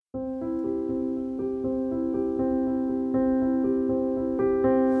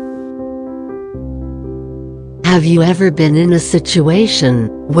Have you ever been in a situation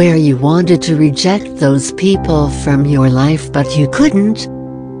where you wanted to reject those people from your life but you couldn't?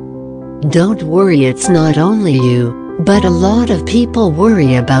 Don't worry, it's not only you, but a lot of people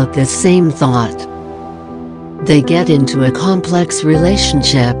worry about this same thought. They get into a complex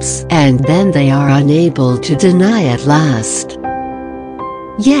relationships and then they are unable to deny at last.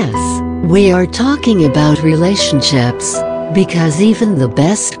 Yes, we are talking about relationships, because even the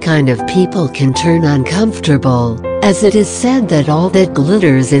best kind of people can turn uncomfortable, as it is said that all that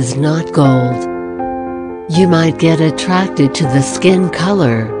glitters is not gold. You might get attracted to the skin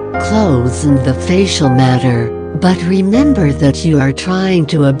color, clothes and the facial matter, but remember that you are trying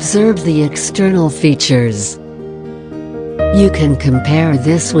to observe the external features. You can compare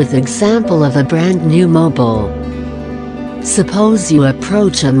this with example of a brand new mobile. Suppose you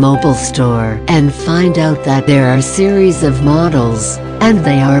approach a mobile store and find out that there are series of models, and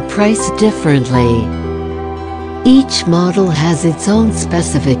they are priced differently. Each model has its own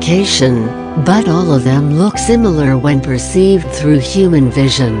specification, but all of them look similar when perceived through human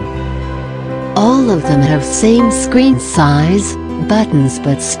vision. All of them have same screen size, buttons,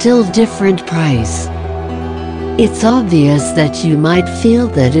 but still different price. It's obvious that you might feel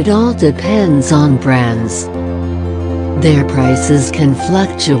that it all depends on brands. Their prices can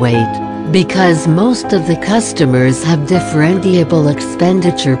fluctuate, because most of the customers have differentiable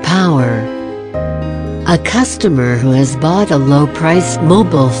expenditure power. A customer who has bought a low-priced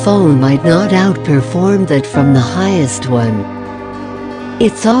mobile phone might not outperform that from the highest one.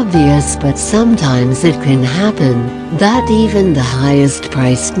 It's obvious, but sometimes it can happen that even the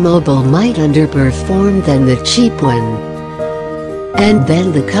highest-priced mobile might underperform than the cheap one. And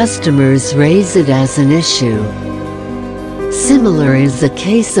then the customers raise it as an issue. Similar is the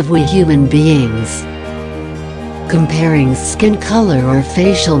case of we human beings. Comparing skin color or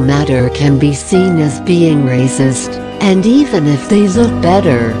facial matter can be seen as being racist, and even if they look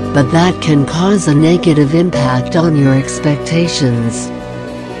better, but that can cause a negative impact on your expectations.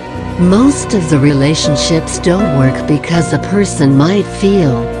 Most of the relationships don't work because a person might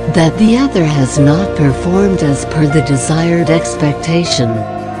feel that the other has not performed as per the desired expectation.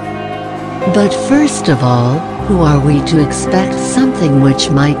 But first of all, who are we to expect something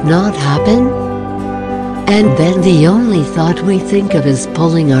which might not happen? And then the only thought we think of is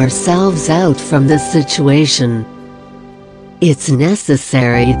pulling ourselves out from the situation. It's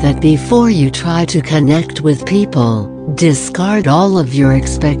necessary that before you try to connect with people, discard all of your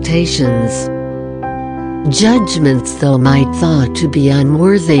expectations. Judgments though might thought to be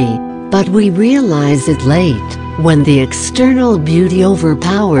unworthy, but we realize it late, when the external beauty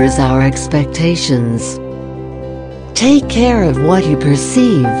overpowers our expectations. Take care of what you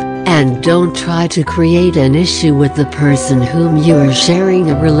perceive, and don't try to create an issue with the person whom you are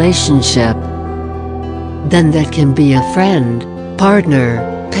sharing a relationship. Then that can be a friend,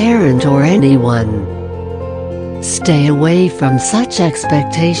 partner, parent or anyone. Stay away from such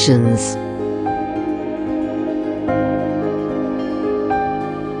expectations.